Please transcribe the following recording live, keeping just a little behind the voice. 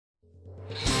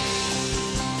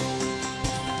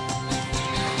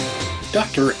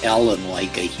Dr. Alan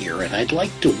Lyca here, and I'd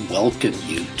like to welcome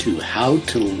you to How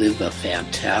to Live a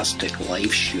Fantastic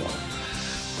Life show,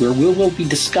 where we will be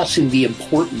discussing the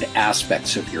important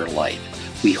aspects of your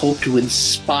life. We hope to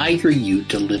inspire you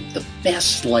to live the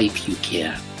best life you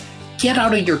can. Get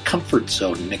out of your comfort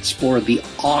zone and explore the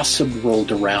awesome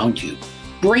world around you.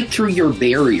 Break through your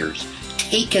barriers.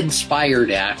 Take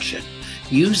inspired action.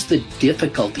 Use the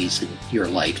difficulties in your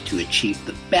life to achieve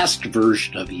the best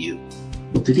version of you.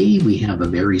 Well, today we have a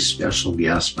very special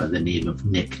guest by the name of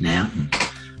Nick Nanton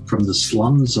from the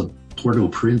slums of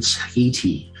Port-au-Prince,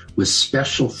 Haiti, with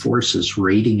special forces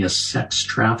raiding a sex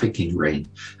trafficking ring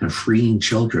and freeing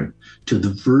children, to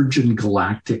the Virgin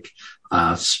Galactic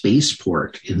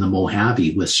spaceport in the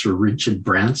Mojave with Sir Richard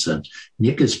Branson.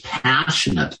 Nick is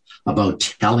passionate about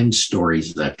telling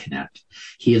stories that connect.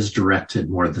 He has directed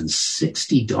more than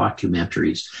 60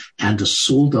 documentaries and a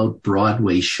sold-out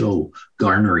Broadway show,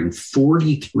 garnering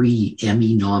 43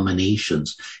 Emmy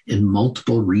nominations in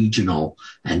multiple regional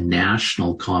and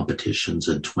national competitions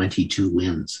and 22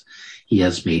 wins. He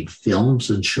has made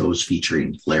films and shows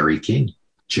featuring Larry King,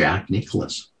 Jack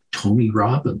Nicklaus, Tony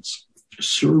Robbins,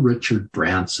 Sir Richard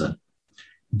Branson,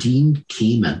 Dean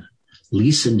Kamen,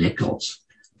 Lisa Nichols,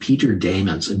 Peter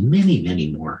Damons, and many,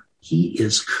 many more. He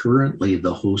is currently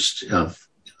the host of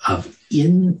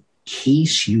In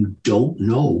Case You Don't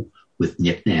Know with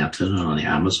Nick Nanton on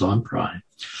Amazon Prime.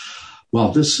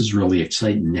 Well, this is really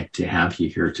exciting, Nick, to have you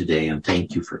here today, and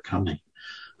thank you for coming.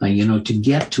 To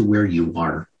get to where you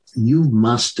are, you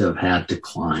must have had to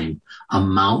climb a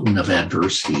mountain of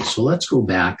adversity. So let's go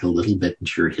back a little bit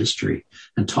into your history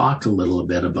and talk a little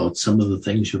bit about some of the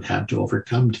things you've had to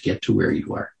overcome to get to where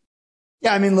you are.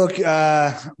 Yeah, I mean, look,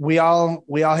 we all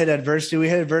hit adversity. We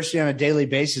hit adversity on a daily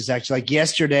basis, actually. Like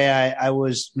yesterday, I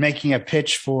was making a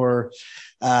pitch for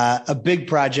a big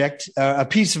project, a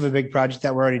piece of a big project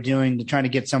that we're already doing, to trying to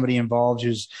get somebody involved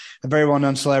who's a very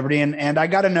well-known celebrity. And I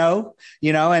got a no,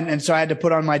 and so I had to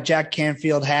put on my Jack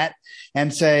Canfield hat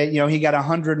and say, he got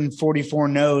 144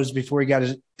 no's before he got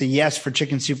the yes for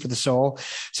Chicken Soup for the Soul.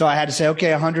 So I had to say,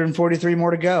 okay, 143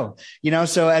 more to go.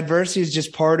 So adversity is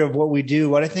just part of what we do.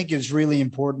 What I think is really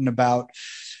important about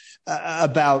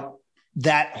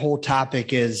that whole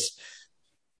topic is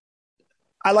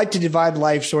I like to divide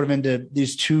life sort of into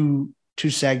these two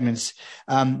segments,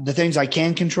 the things I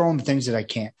can control and the things that I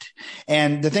can't.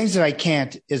 And the things that I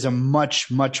can't is a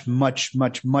much, much, much,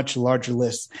 much, much larger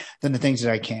list than the things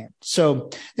that I can't. So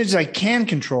things that I can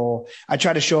control, I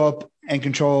try to show up and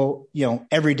control,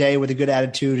 every day with a good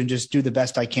attitude and just do the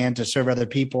best I can to serve other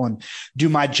people and do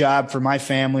my job for my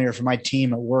family or for my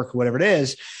team at work or whatever it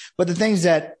is. But the things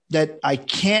that I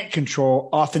can't control,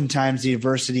 oftentimes the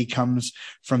adversity comes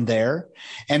from there.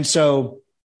 And so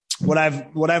what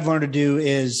I've learned to do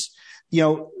is,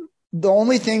 the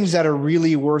only things that are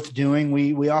really worth doing,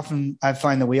 I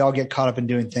find that we all get caught up in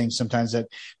doing things sometimes that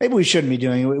maybe we shouldn't be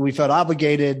doing. We felt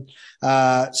obligated.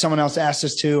 Someone else asked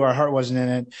us to, our heart wasn't in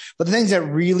it. But the things that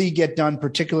really get done,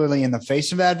 particularly in the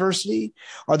face of adversity,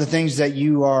 are the things that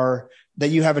you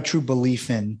have a true belief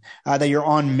in, that you're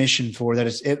on mission for, that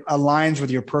it aligns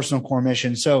with your personal core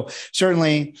mission. So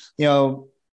certainly,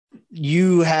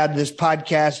 you had this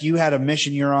podcast, you had a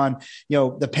mission you're on,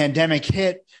 the pandemic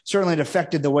hit, certainly it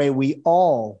affected the way we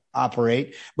all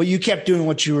operate, but you kept doing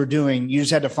what you were doing. You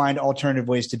just had to find alternative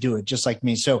ways to do it, just like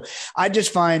me. So I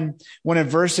just find when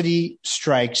adversity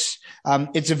strikes,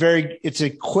 it's a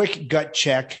quick gut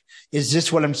check. Is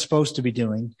this what I'm supposed to be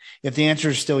doing? If the answer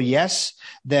is still yes,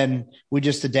 then we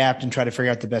just adapt and try to figure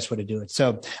out the best way to do it.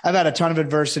 So I've had a ton of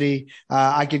adversity.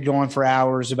 I could go on for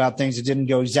hours about things that didn't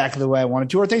go exactly the way I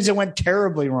wanted to, or things that went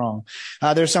terribly wrong.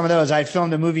 There's some of those. I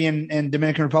filmed a movie in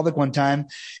Dominican Republic one time,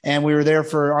 and we were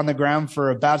there on the ground for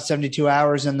about 72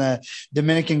 hours, and the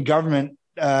Dominican government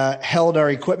held our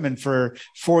equipment for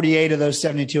 48 of those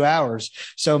 72 hours.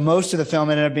 So most of the film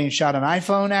ended up being shot on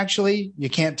iPhone. Actually, you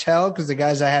can't tell because the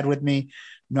guys I had with me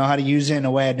know how to use it in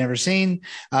a way I'd never seen.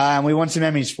 And we won some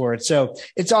Emmys for it. So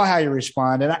it's all how you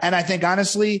respond. And I think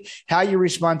honestly, how you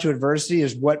respond to adversity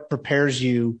is what prepares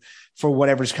you for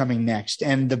whatever's coming next.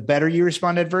 And the better you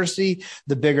respond to adversity,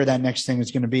 the bigger that next thing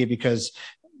is going to be, because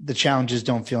the challenges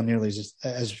don't feel nearly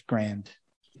as grand.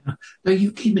 Now,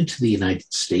 you came into the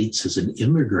United States as an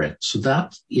immigrant, so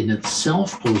that in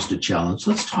itself posed a challenge.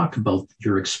 Let's talk about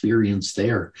your experience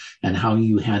there and how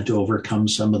you had to overcome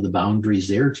some of the boundaries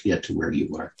there to get to where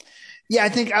you are. Yeah, I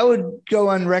think I would go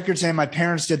on record saying my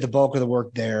parents did the bulk of the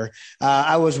work there.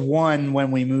 I was one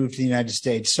when we moved to the United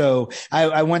States. So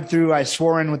I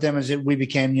swore in with them as we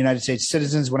became United States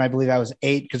citizens when I believe I was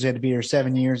 8, because we had to be here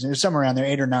 7 years. And it was somewhere around there,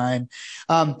 8 or 9.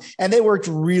 And they worked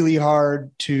really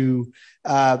hard to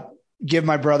give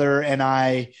my brother and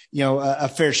I, a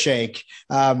fair shake,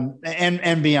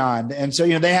 and beyond. And so,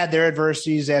 they had their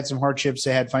adversities, they had some hardships,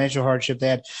 they had financial hardship, they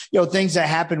had, things that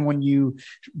happen when you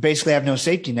basically have no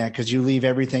safety net because you leave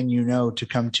everything to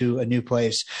come to a new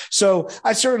place. So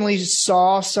I certainly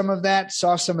saw some of that,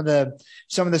 saw some of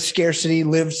the scarcity,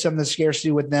 lived some of the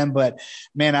scarcity with them. But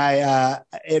man,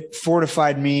 it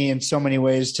fortified me in so many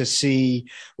ways to see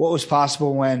what was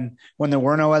possible when there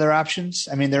were no other options.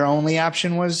 I mean, their only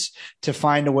option was to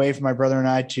find a way for my brother and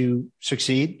I to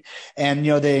succeed. And,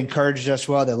 they encouraged us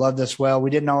well. They loved us well. We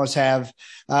didn't always have,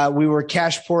 we were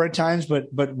cash poor at times, but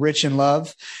rich in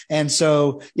love. And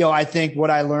so, I think what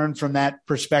I learned from that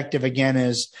perspective again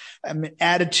is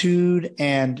attitude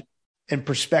and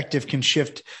perspective can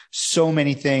shift so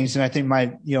many things. And I think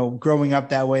growing up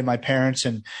that way, my parents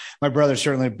and my brother's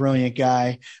certainly a brilliant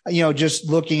guy, just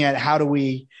looking at how do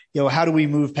we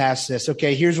move past this?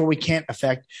 Okay, here's what we can't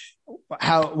affect.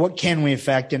 What can we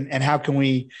affect and how can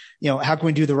we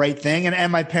do the right thing?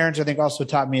 And my parents, I think, also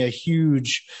taught me a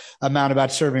huge amount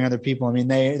about serving other people. I mean,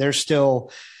 they're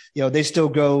still, they still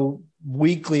go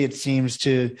weekly, it seems,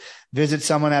 to visit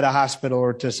someone at a hospital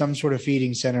or to some sort of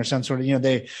feeding center, some sort of,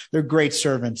 they're great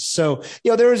servants. So,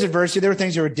 there was adversity. There were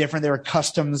things that were different. There were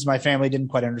customs my family didn't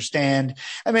quite understand.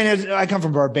 I mean, I come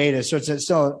from Barbados, so it's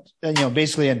still,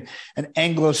 basically an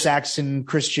Anglo-Saxon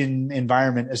Christian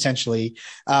environment, essentially.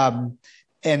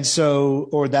 And so,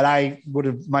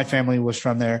 my family was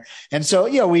from there. And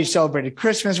so, we celebrated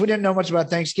Christmas. We didn't know much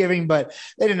about Thanksgiving, but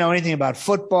they didn't know anything about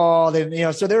football.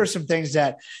 So there were some things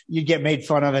that you get made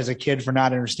fun of as a kid for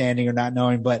not understanding or not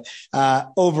knowing. But,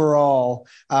 overall,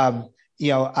 America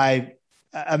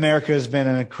has been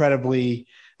an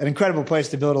incredible place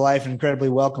to build a life and incredibly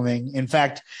welcoming. In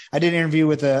fact, I did an interview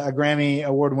with a Grammy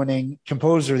award-winning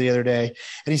composer the other day,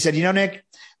 and he said, Nick,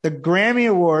 the Grammy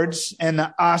Awards and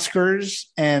the Oscars,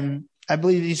 and I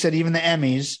believe he said even the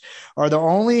Emmys, are the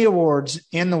only awards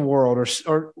in the world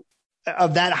or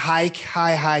of that high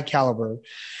caliber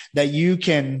that you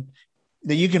can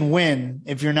win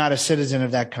if you're not a citizen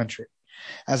of that country.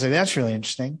 I was like, that's really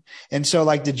interesting. And so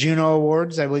like the Juno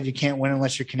Awards, I believe you can't win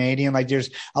unless you're Canadian. Like there's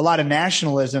a lot of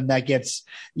nationalism that gets,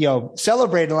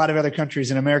 celebrated in a lot of other countries,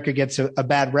 and America gets a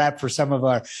bad rap for some of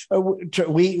our,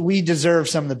 we deserve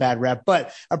some of the bad rap,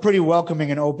 but a pretty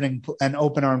welcoming and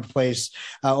open armed place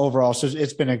overall. So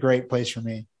it's been a great place for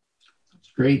me.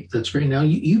 Great. That's great. Now,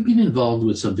 you've been involved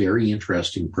with some very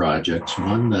interesting projects,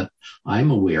 one that I'm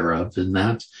aware of, and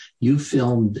that you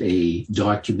filmed a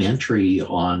documentary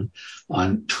on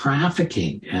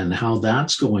trafficking and how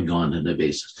that's going on in a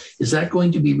basis. Is that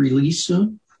going to be released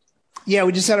soon? Yeah,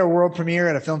 we just had our world premiere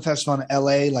at a film festival in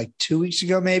LA like 2 weeks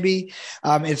ago, maybe.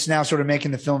 It's now sort of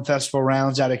making the film festival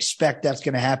rounds. I'd expect that's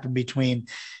going to happen between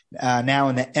now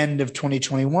and the end of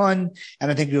 2021.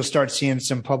 And I think you'll start seeing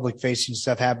some public facing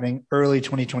stuff happening early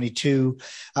 2022.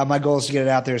 My goal is to get it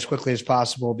out there as quickly as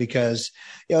possible because,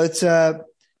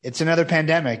 it's another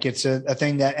pandemic. It's a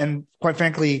thing that, and quite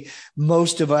frankly,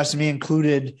 most of us, me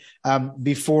included,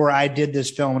 before I did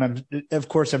this film, and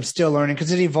I'm still learning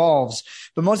because it evolves,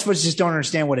 but most of us just don't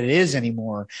understand what it is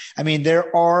anymore. I mean,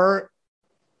 there are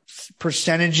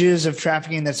percentages of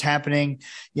trafficking that's happening,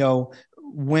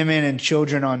 women and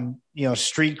children on,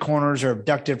 street corners are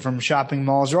abducted from shopping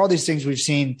malls, or all these things we've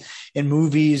seen in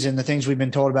movies and the things we've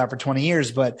been told about for 20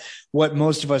 years. But what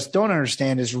most of us don't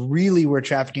understand is really where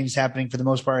trafficking is happening for the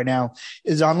most part right now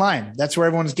is online. That's where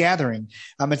everyone's gathering.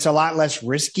 It's a lot less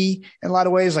risky in a lot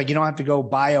of ways. Like you don't have to go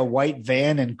buy a white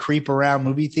van and creep around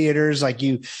movie theaters. Like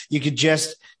you can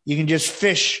just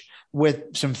fish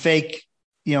with some fake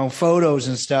photos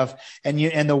and stuff,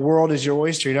 and the world is your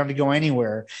oyster. You don't have to go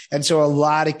anywhere. And so a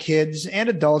lot of kids and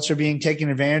adults are being taken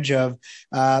advantage of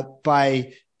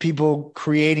by people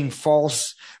creating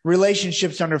false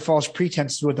relationships under false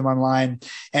pretenses with them online.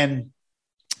 And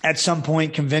at some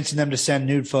point, convincing them to send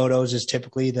nude photos is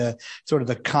typically the sort of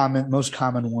the most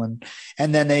common one.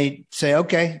 And then they say,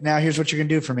 okay, now here's what you're going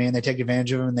to do for me. And they take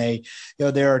advantage of them.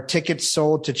 And there are tickets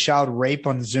sold to child rape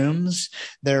on Zooms.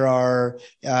 There are,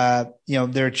 there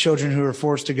are children who are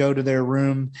forced to go to their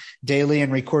room daily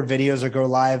and record videos or go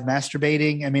live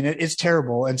masturbating. I mean, it's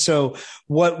terrible. And so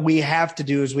what we have to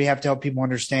do is we have to help people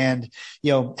understand,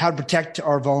 how to protect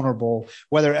our vulnerable,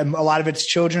 whether a lot of it's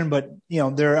children, but,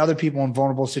 there are other people in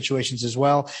vulnerable situations as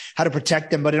well, how to protect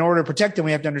them. But in order to protect them,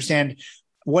 we have to understand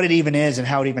what it even is and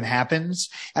how it even happens.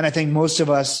 And I think most of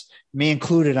us me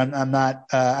included. I'm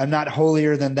not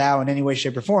holier than thou in any way,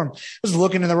 shape, or form. I was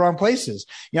looking in the wrong places.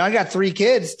 I got 3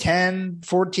 kids, 10,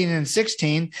 14, and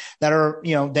 16 that are,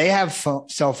 they have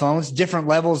cell phones, different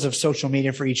levels of social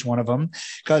media for each one of them.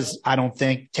 Cause I don't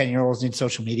think 10-year-olds need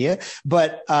social media,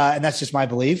 but, and that's just my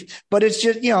belief, but it's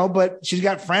just, but she's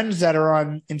got friends that are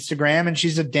on Instagram and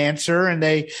she's a dancer and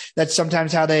that's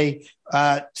sometimes how they,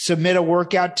 submit a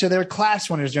workout to their class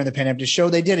when it was during the pandemic to show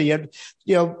they did it.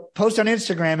 You post on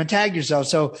Instagram and tag yourself.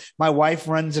 So my wife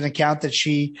runs an account that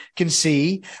she can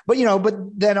see, but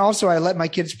then also I let my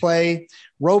kids play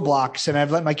Roblox and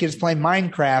I've let my kids play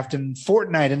Minecraft and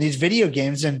Fortnite and these video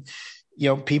games. And,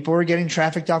 people are getting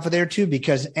trafficked off of there too,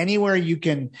 because anywhere you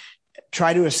can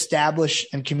try to establish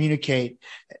and communicate,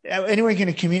 anywhere you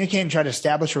can communicate and try to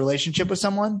establish a relationship with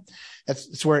someone,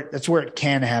 that's where it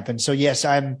can happen. So yes,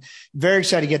 I'm very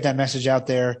excited to get that message out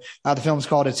there. The film's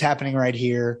called It's Happening Right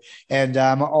Here. And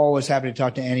I'm always happy to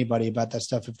talk to anybody about that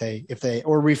stuff if they,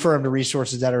 or refer them to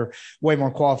resources that are way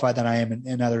more qualified than I am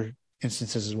in other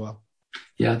instances as well.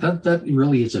 Yeah, that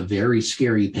really is a very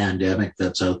scary pandemic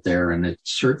that's out there. And it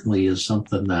certainly is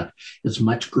something that is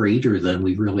much greater than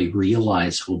we really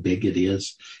realize how big it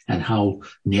is and how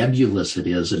nebulous it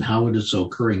is and how it is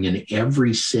occurring in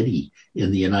every city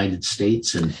in the United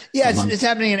States. And yeah, it's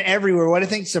happening in everywhere. What I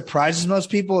think surprises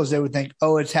most people is they would think,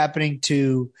 oh, it's happening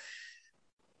to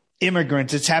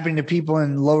immigrants. It's happening to people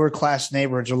in lower class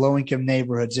neighborhoods or low income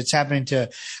neighborhoods. It's happening to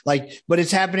but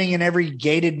it's happening in every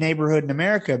gated neighborhood in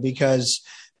America because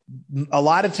a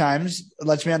lot of times,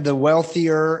 let's be honest, the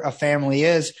wealthier a family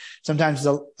is, sometimes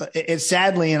it's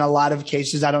sadly in a lot of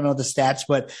cases, I don't know the stats,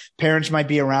 but parents might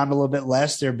be around a little bit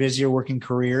less. They're busier working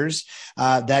careers.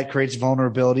 That creates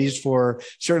vulnerabilities for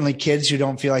certainly kids who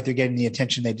don't feel like they're getting the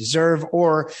attention they deserve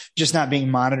or just not being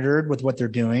monitored with what they're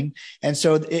doing. And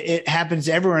so it happens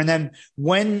everywhere. And then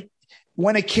when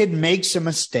a kid makes a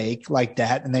mistake like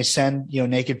that and they send,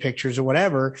 naked pictures or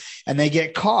whatever, and they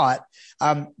get caught,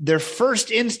 their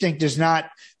first instinct is not,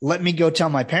 let me go tell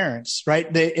my parents, right?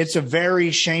 It's a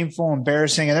very shameful,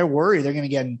 embarrassing, and they're worried they're going to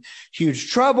get in huge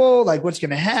trouble. Like what's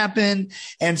going to happen?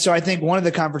 And so I think one of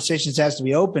the conversations that has to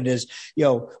be opened is,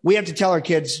 we have to tell our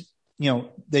kids,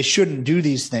 they shouldn't do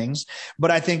these things.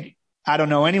 But I don't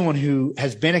know anyone who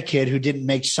has been a kid who didn't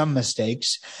make some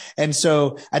mistakes. And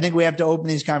so I think we have to open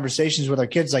these conversations with our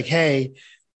kids like, hey,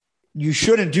 you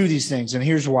shouldn't do these things. And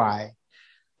here's why.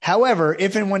 However,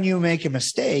 if and when you make a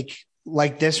mistake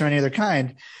like this or any other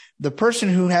kind, the person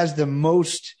who has the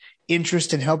most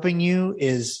interest in helping you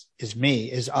is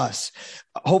us.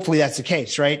 Hopefully that's the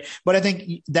case, right? But I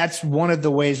think that's one of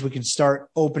the ways we can start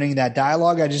opening that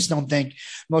dialogue. I just don't think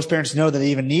most parents know that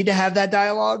they even need to have that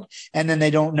dialogue, and then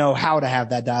they don't know how to have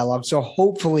that dialogue. So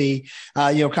hopefully,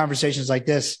 conversations like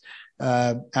this,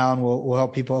 Alan, will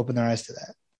help people open their eyes to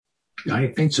that. I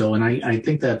think so. And I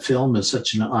think that film is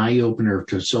such an eye-opener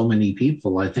to so many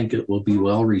people. I think it will be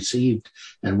well received.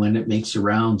 And when it makes the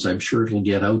rounds, I'm sure it'll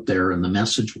get out there and the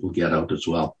message will get out as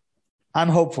well. I'm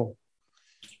hopeful.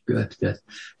 Good.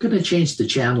 Going to change the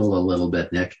channel a little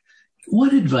bit, Nick.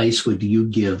 What advice would you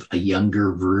give a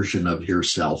younger version of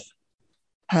yourself?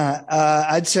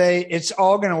 I'd say it's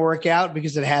all going to work out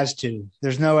because it has to.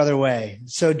 There's no other way.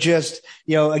 So just,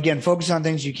 again, focus on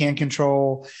things you can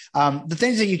control. The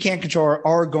things that you can't control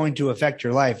are going to affect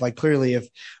your life. Like clearly, if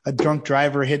a drunk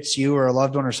driver hits you or a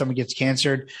loved one or someone gets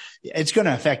cancered, it's going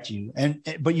to affect you,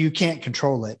 but you can't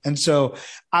control it. And so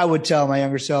I would tell my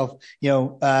younger self,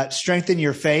 strengthen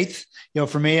your faith.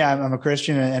 For me, I'm a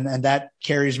Christian and that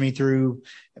carries me through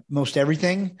most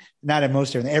everything, not in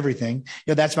most everything, everything.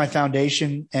 That's my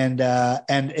foundation. And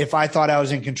if I thought I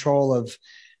was in control of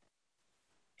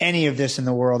any of this in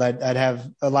the world, I'd have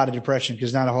a lot of depression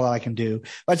because not a whole lot I can do.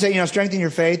 But I'd say, strengthen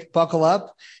your faith, buckle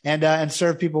up and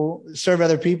serve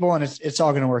other people. And it's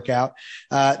all going to work out.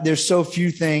 There's so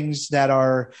few things that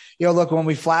are, look, when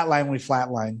we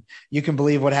flatline. You can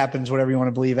believe what happens, whatever you want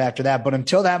to believe after that. But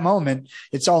until that moment,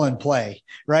 it's all in play.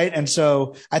 Right. And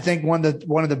so I think one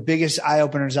of the biggest eye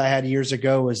openers I had years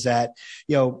ago was that,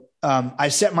 I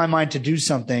set my mind to do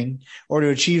something or to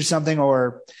achieve something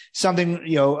or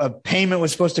something, a payment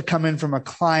was supposed to come in from a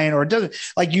client or it doesn't,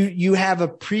 like you have a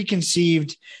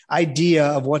preconceived idea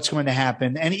of what's going to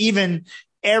happen. And even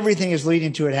everything is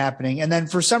leading to it happening. And then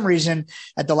for some reason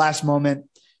at the last moment,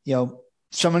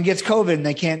 someone gets COVID and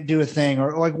they can't do a thing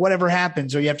or like whatever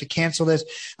happens, or you have to cancel this.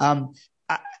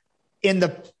 In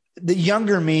the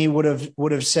younger me would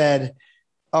have said,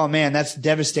 oh man, that's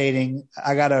devastating.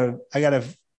 I gotta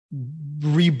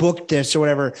rebook this or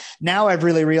whatever. Now I've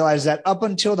really realized that up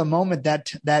until the moment that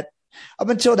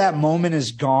moment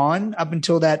is gone, up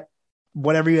until that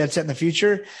whatever you had set in the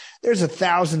future, there's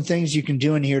 1,000 things you can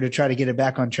do in here to try to get it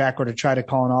back on track or to try to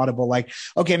call an audible. Like,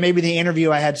 okay, maybe the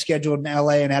interview I had scheduled in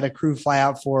LA and had a crew fly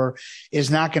out for is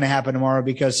not going to happen tomorrow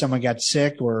because someone got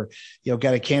sick or,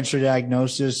 got a cancer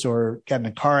diagnosis or got in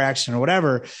a car accident or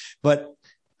whatever. But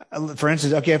for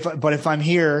instance, okay, if I'm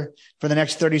here for the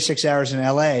next 36 hours in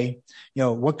LA,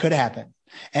 what could happen?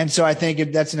 And so I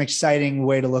think that's an exciting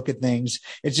way to look at things.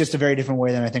 It's just a very different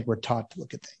way than I think we're taught to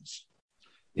look at things.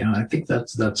 Yeah, I think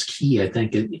that's key. I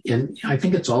think and I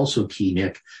think it's also key,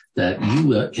 Nick, that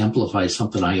you amplify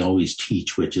something I always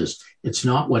teach, which is it's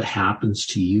not what happens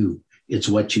to you, it's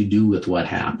what you do with what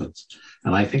happens.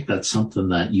 And I think that's something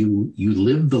that you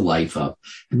live the life of.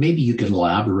 And maybe you can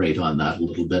elaborate on that a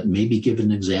little bit, and maybe give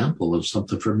an example of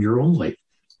something from your own life.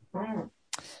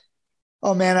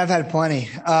 Oh man, I've had plenty.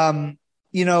 I'm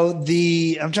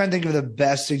trying to think of the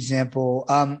best example.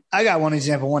 I got one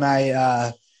example when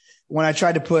I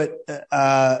tried to put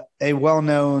a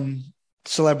well-known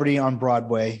celebrity on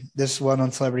Broadway. This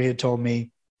well-known celebrity had told me,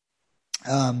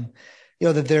 that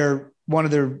they're one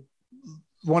of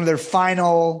their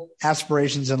final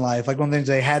aspirations in life, like one of the things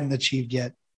they hadn't achieved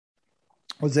yet,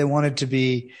 was they wanted to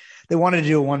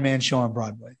do a one-man show on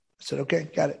Broadway. I said, okay,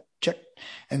 got it, check.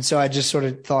 And so I just sort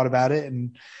of thought about it,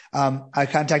 and I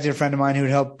contacted a friend of mine who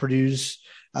had helped produce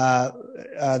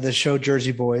the show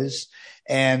Jersey Boys.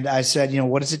 And I said,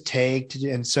 what does it take to do?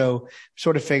 And so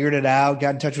sort of figured it out,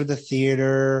 got in touch with the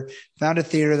theater, found a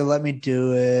theater that let me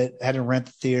do it, had to rent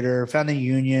the theater, found the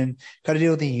union, got to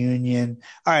deal with the union.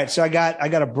 All right. So I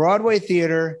got a Broadway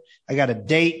theater. I got a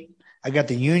date. I got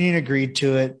the union agreed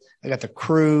to it. I got the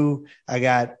crew. I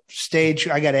got stage.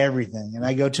 I got everything. And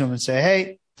I go to him and say,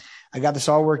 hey, I got this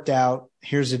all worked out.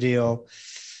 Here's the deal.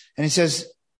 And he says,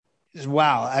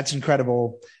 wow, that's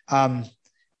incredible.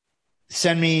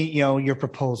 Send me, your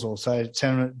proposal. So I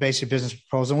sent him a basic business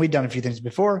proposal. And we'd done a few things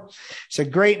before. So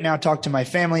great. Now talk to my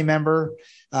family member.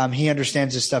 He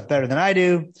understands this stuff better than I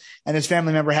do. And his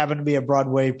family member happened to be a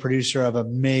Broadway producer of a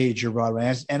major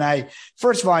Broadway. And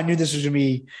first of all, I knew this was going to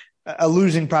be a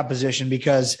losing proposition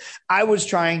because I was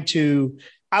trying to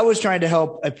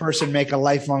help a person make a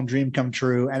lifelong dream come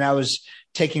true. And I was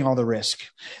taking all the risk.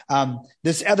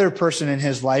 This other person in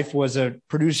his life was a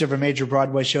producer of a major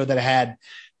Broadway show that had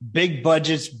big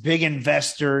budgets, big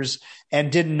investors,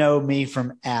 and didn't know me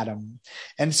from Adam.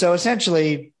 And so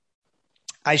essentially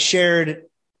I shared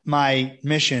my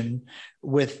mission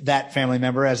with that family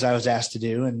member as I was asked to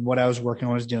do and what I was working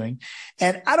on was doing.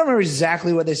 And I don't remember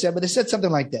exactly what they said, but they said something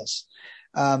like this.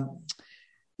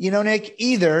 Nick,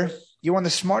 either you're one of the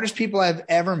smartest people I've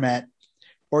ever met,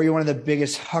 or you're one of the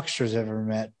biggest hucksters I've ever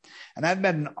met. And I've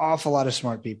met an awful lot of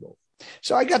smart people.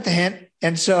 So I got the hint.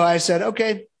 And so I said,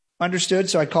 okay, understood.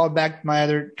 So I called back my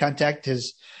other contact,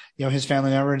 his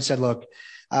family member, and said, look,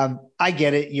 I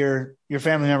get it. Your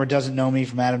family member doesn't know me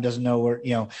from Adam, doesn't know where,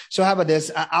 so how about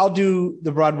this? I'll do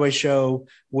the Broadway show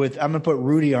I'm going to put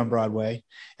Rudy on Broadway,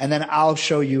 and then I'll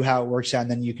show you how it works out.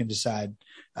 And then you can decide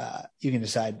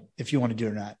if you want to do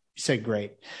it or not. He said,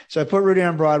 great. So I put Rudy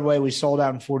on Broadway. We sold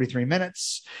out in 43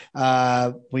 minutes.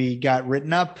 We got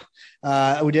written up.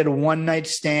 We did a one-night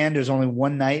stand. It was only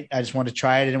one night. I just wanted to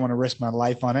try it. I didn't want to risk my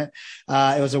life on it.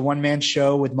 It was a one-man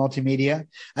show with multimedia.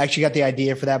 I actually got the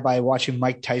idea for that by watching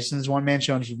Mike Tyson's one-man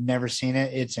show. And if you've never seen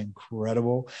it, it's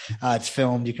incredible. It's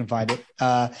filmed. You can find it.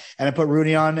 And I put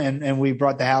Rudy on, and we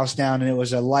brought the house down, and it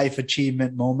was a life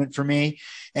achievement moment for me.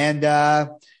 And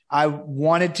I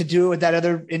wanted to do it with that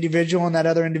other individual, and that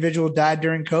other individual died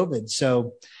during COVID.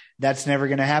 So that's never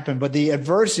going to happen. But the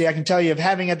adversity, I can tell you, of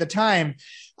having at the time,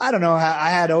 I don't know, I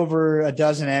had over a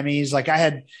dozen Emmys. Like I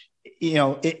had,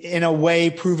 in a way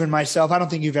proven myself. I don't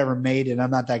think you've ever made it.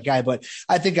 I'm not that guy, but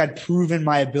I think I'd proven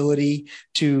my ability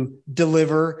to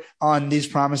deliver on these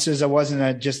promises. I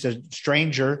wasn't just a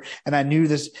stranger, and I knew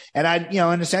this, and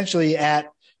and essentially at,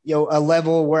 a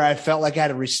level where I felt like I had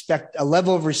a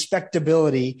level of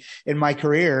respectability in my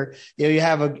career. You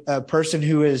have a person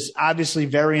who is obviously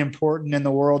very important in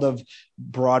the world of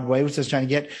Broadway, which I was trying to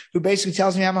get, who basically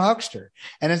tells me I'm a huckster.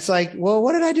 And it's like, well,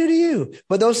 what did I do to you?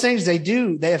 But those things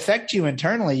they affect you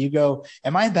internally. You go,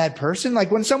 am I a bad person?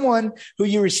 Like when someone who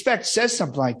you respect says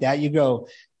something like that, you go,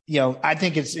 I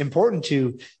think it's important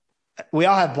we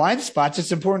all have blind spots.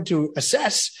 It's important to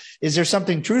assess, is there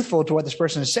something truthful to what this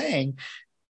person is saying?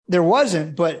 There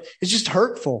wasn't, but it's just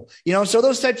hurtful, so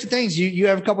those types of things, you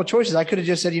have a couple of choices. I could have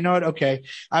just said, you know what? Okay,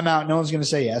 I'm out. No one's going to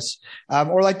say yes.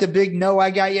 Or like the big no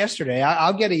I got yesterday.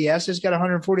 I'll get a yes. It's got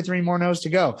 143 more no's to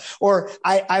go. Or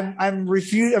I'm going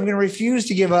to refuse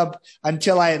to give up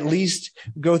until I at least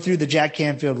go through the Jack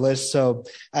Canfield list. So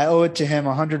I owe it to him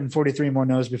 143 more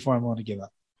no's before I'm willing to give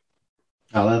up.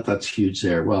 Oh, that's huge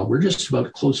there. Well, we're just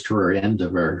about close to our end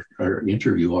of our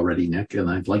interview already, Nick, and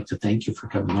I'd like to thank you for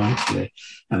coming on today.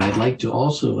 And I'd like to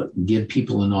also give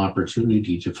people an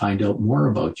opportunity to find out more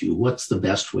about you. What's the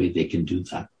best way they can do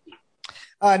that?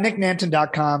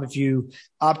 NickNanton.com. If you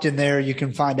opt in there, you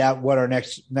can find out what our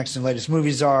next and latest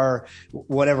movies are,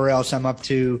 whatever else I'm up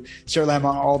to. Certainly I'm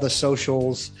on all the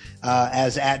socials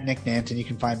as at Nick Nanton. You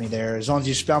can find me there. As long as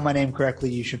you spell my name correctly,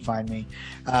 you should find me.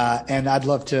 And I'd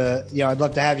love to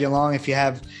have you along. If you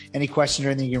have any questions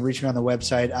or anything, you can reach me on the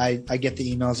website. I get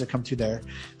the emails that come through there.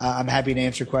 I'm happy to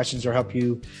answer questions or help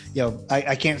you.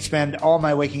 I can't spend all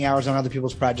my waking hours on other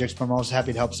people's projects, but I'm also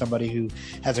happy to help somebody who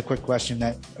has a quick question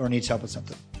or needs help with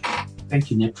something. Thank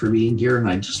you, Nick, for being here. And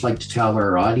I'd just like to tell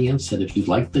our audience that if you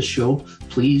like the show,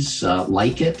 please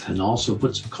like it and also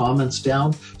put some comments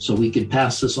down so we can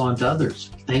pass this on to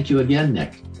others. Thank you again,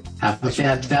 Nick. Have a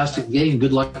fantastic day and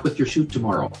good luck with your shoot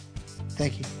tomorrow.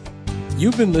 Thank you.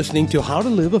 You've been listening to How to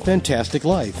Live a Fantastic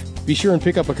Life. Be sure and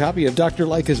pick up a copy of Dr.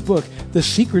 Leica's book, The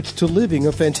Secrets to Living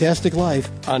a Fantastic Life,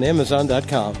 on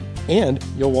Amazon.com. And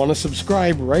you'll want to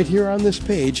subscribe right here on this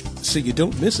page so you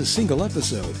don't miss a single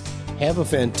episode. Have a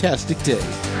fantastic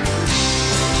day.